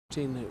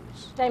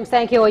News. James,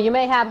 thank you. Well, you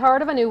may have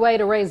heard of a new way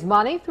to raise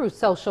money through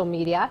social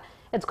media.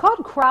 It's called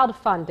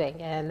crowdfunding,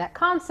 and that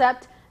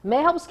concept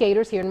may help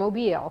skaters here in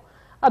Mobile.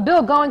 A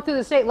bill going through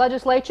the state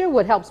legislature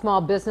would help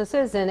small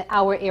businesses in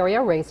our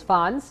area raise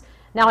funds.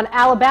 Now, an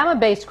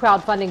Alabama-based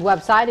crowdfunding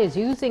website is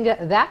using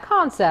that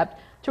concept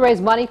to raise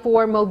money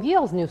for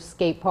Mobile's new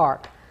skate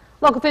park.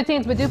 Local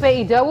 15's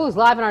Madupe Idowu is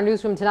live in our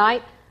newsroom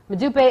tonight.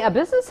 Madupe, a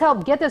business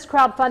helped get this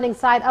crowdfunding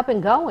site up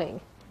and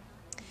going.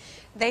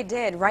 They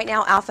did. Right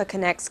now, Alpha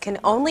Connects can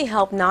only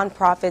help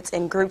nonprofits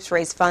and groups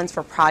raise funds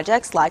for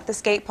projects like the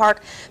skate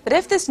park. But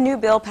if this new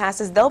bill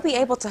passes, they'll be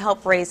able to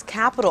help raise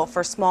capital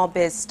for small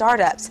biz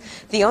startups.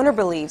 The owner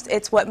believes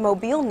it's what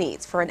Mobile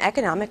needs for an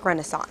economic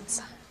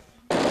renaissance.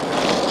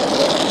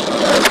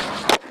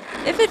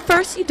 If at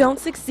first you don't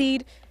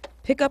succeed,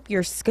 pick up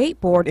your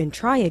skateboard and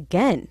try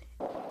again.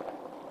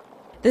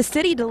 The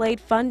city delayed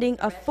funding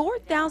a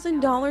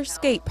 $4,000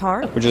 skate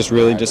park. We're just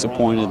really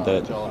disappointed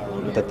that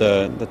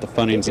the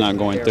funding's not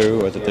going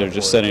through, or that they're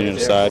just setting it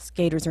aside.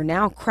 Skaters are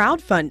now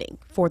crowdfunding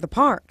for the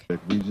park.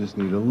 We just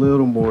need a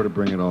little more to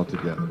bring it all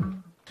together.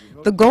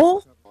 The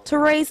goal? To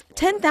raise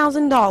 $10,000.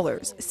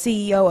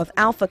 CEO of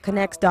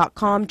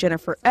AlphaConnects.com,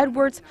 Jennifer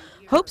Edwards,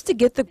 hopes to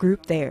get the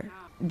group there.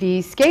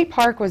 The skate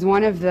park was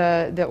one of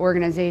the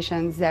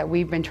organizations that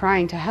we've been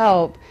trying to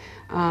help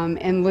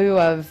in lieu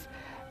of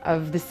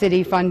the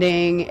city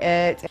funding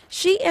it.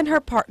 She and her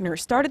partner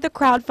started the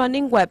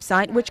crowdfunding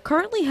website, which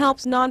currently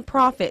helps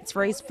nonprofits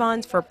raise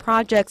funds for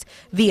projects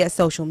via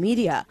social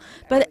media.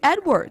 But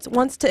Edwards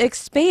wants to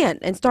expand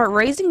and start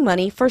raising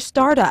money for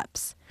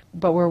startups.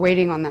 But we're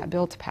waiting on that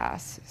bill to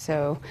pass,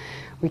 so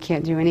we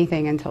can't do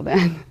anything until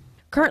then.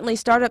 Currently,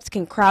 startups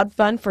can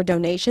crowdfund for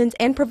donations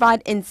and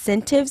provide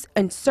incentives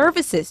and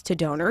services to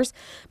donors.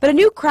 But a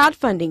new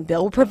crowdfunding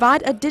bill will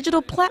provide a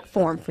digital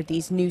platform for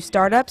these new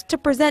startups to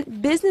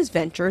present business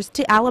ventures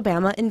to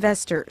Alabama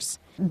investors.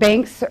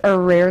 Banks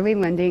are rarely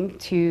lending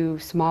to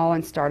small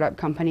and startup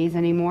companies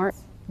anymore.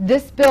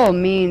 This bill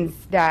means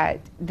that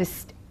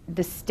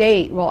the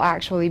state will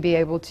actually be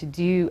able to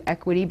do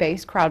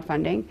equity-based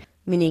crowdfunding,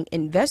 meaning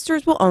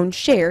investors will own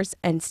shares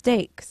and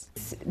stakes.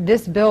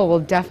 This bill will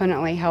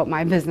definitely help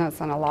my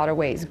business in a lot of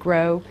ways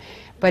grow,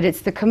 but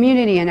it's the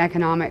community and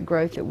economic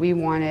growth that we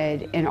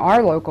wanted in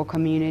our local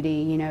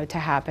community, to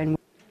happen.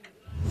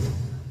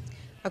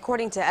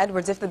 According to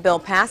Edwards, if the bill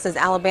passes,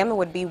 Alabama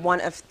would be one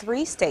of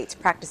 3 states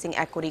practicing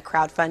equity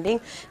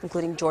crowdfunding,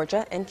 including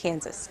Georgia and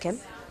Kansas. Kim?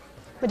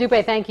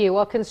 Madupe, thank you.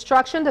 Well,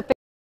 construction to